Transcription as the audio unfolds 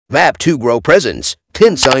Map 2 Grow Presence.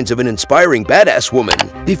 10 Signs of an Inspiring Badass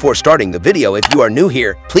Woman. Before starting the video, if you are new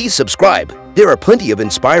here, please subscribe. There are plenty of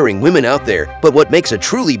inspiring women out there, but what makes a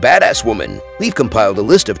truly badass woman? We've compiled a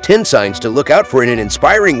list of 10 signs to look out for in an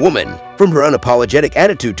inspiring woman. From her unapologetic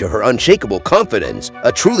attitude to her unshakable confidence,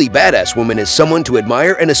 a truly badass woman is someone to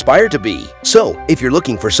admire and aspire to be. So, if you're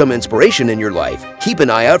looking for some inspiration in your life, keep an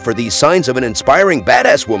eye out for these signs of an inspiring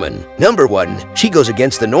badass woman. Number 1. She goes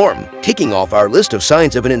against the norm. Kicking off our list of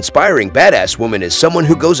signs of an inspiring badass woman is someone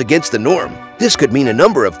who goes against the norm. This could mean a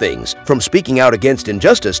number of things, from speaking out against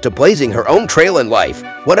injustice to blazing her own trail in life.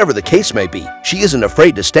 Whatever the case may be, she isn't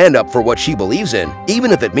afraid to stand up for what she believes in,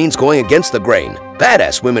 even if it means going against the grain.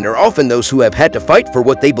 Badass women are often those who have had to fight for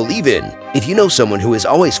what they believe in. If you know someone who is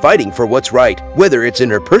always fighting for what's right, whether it's in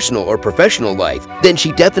her personal or professional life, then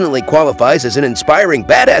she definitely qualifies as an inspiring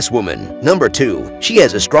badass woman. Number 2. She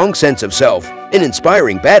has a strong sense of self. An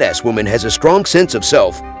inspiring badass woman has a strong sense of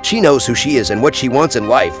self. She knows who she is and what she wants in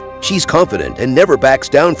life. She's confident and never backs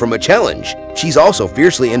down from a challenge. She's also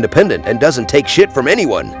fiercely independent and doesn't take shit from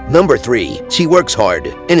anyone. Number 3. She works hard.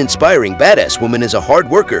 An inspiring badass woman is a hard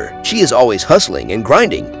worker. She is always hustling and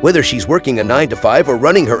grinding, whether she's working a 9-to-5 or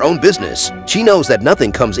running her own business. She knows that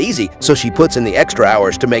nothing comes easy, so she puts in the extra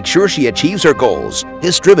hours to make sure she achieves her goals.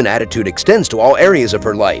 This driven attitude extends to all areas of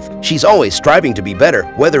her life. She's always striving to be better,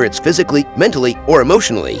 whether it's physically, mentally, or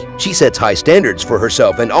emotionally. She sets high standards for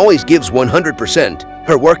herself and always gives 100%.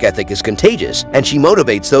 Her work ethic is contagious, and she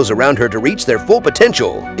motivates those around her to reach their full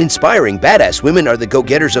potential. Inspiring badass women are the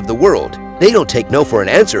go-getters of the world. They don't take no for an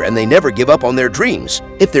answer, and they never give up on their dreams.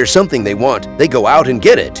 If there's something they want, they go out and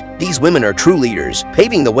get it. These women are true leaders,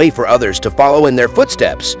 paving the way for others to follow in their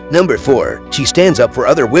footsteps. Number 4. She stands up for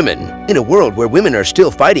other women. In a world where women are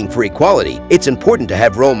still fighting for equality, it's important to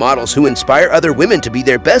have role models who inspire other women to be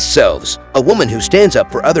their best selves. A woman who stands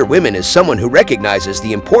up for other women is someone who recognizes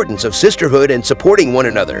the importance of sisterhood and supporting one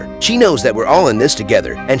another. She knows that we're all in this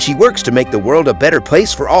together, and she works to make the world a better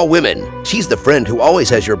place for all women. She's the friend who always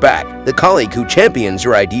has your back, the colleague who champions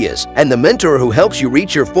your ideas, and the mentor who helps you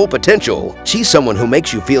reach your full potential. She's someone who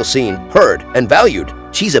makes you feel seen, heard, and valued.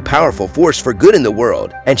 She's a powerful force for good in the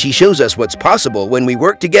world, and she shows us what's possible when we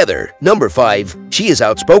work together. Number 5. She is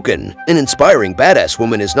outspoken. An inspiring badass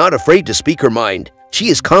woman is not afraid to speak her mind. She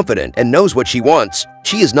is confident and knows what she wants.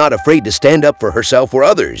 She is not afraid to stand up for herself or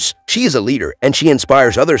others. She is a leader, and she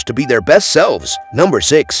inspires others to be their best selves. Number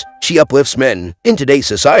 6. She uplifts men. In today's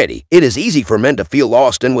society, it is easy for men to feel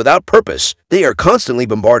lost and without purpose. They are constantly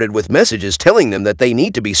bombarded with messages telling them that they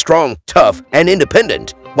need to be strong, tough, and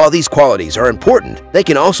independent. While these qualities are important, they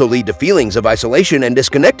can also lead to feelings of isolation and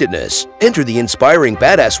disconnectedness. Enter the inspiring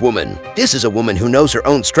badass woman. This is a woman who knows her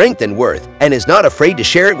own strength and worth and is not afraid to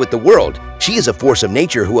share it with the world. She is a force of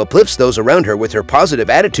nature who uplifts those around her with her positive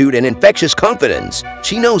attitude and infectious confidence.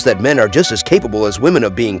 She knows that men are just as capable as women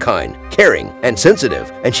of being kind, caring, and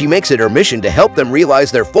sensitive, and she makes it her mission to help them realize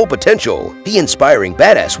their full potential. The inspiring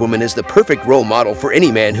badass woman is the perfect role model for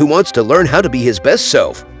any man who wants to learn how to be his best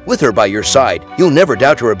self. With her by your side, you'll never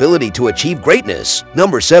doubt her ability to achieve greatness.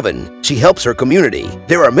 Number 7. She helps her community.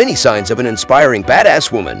 There are many signs of an inspiring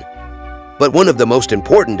badass woman, but one of the most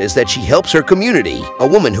important is that she helps her community. A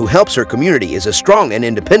woman who helps her community is a strong and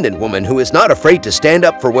independent woman who is not afraid to stand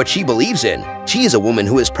up for what she believes in. She is a woman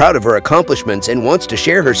who is proud of her accomplishments and wants to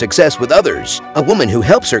share her success with others. A woman who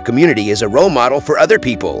helps her community is a role model for other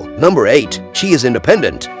people. Number 8. She is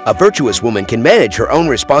independent. A virtuous woman can manage her own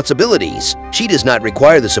responsibilities. She does not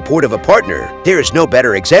require the support of a partner. There is no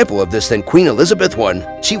better example of this than Queen Elizabeth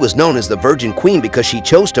I. She was known as the Virgin Queen because she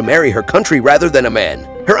chose to marry her country rather than a man.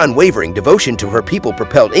 Her unwavering devotion to her people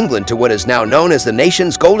propelled England to what is now known as the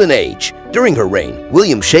nation's golden age. During her reign,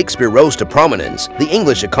 William Shakespeare rose to prominence, the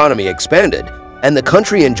English economy expanded, and the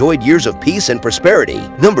country enjoyed years of peace and prosperity.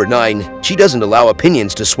 Number 9. She doesn't allow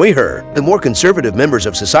opinions to sway her. The more conservative members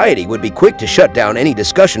of society would be quick to shut down any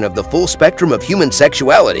discussion of the full spectrum of human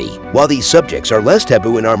sexuality. While these subjects are less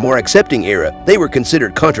taboo in our more accepting era, they were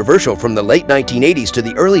considered controversial from the late 1980s to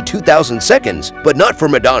the early 2010s, but not for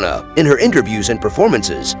Madonna. In her interviews and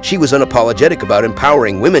performances, she was unapologetic about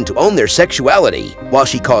empowering women to own their sexuality. While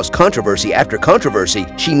she caused controversy after controversy,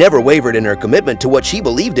 she never wavered in her commitment to what she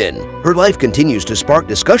believed in. Her life continues to spark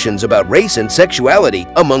discussions about race and sexuality,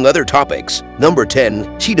 among other topics. Number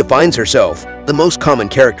 10. She defines herself. The most common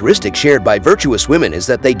characteristic shared by virtuous women is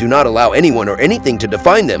that they do not allow anyone or anything to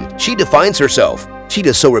define them. She defines herself. She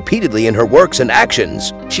does so repeatedly in her works and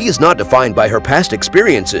actions. She is not defined by her past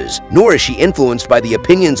experiences, nor is she influenced by the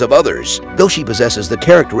opinions of others. Though she possesses the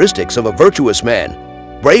characteristics of a virtuous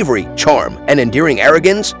man, bravery, charm, and endearing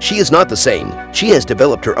arrogance, she is not the same. She has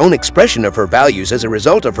developed her own expression of her values as a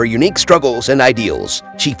result of her unique struggles and ideals.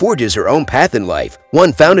 She forges her own path in life,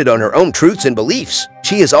 one founded on her own truths and beliefs.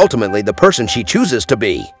 She is ultimately the person she chooses to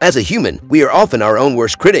be. As a human, we are often our own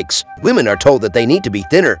worst critics. Women are told that they need to be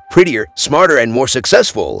thinner, prettier, smarter, and more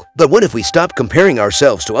successful. But what if we stopped comparing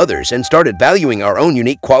ourselves to others and started valuing our own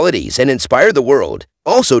unique qualities and inspire the world?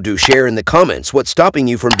 Also, do share in the comments what's stopping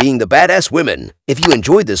you from being the badass women. If you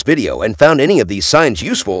enjoyed this video and found any of these signs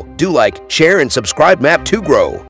useful, do like, share, and subscribe Map to Grow.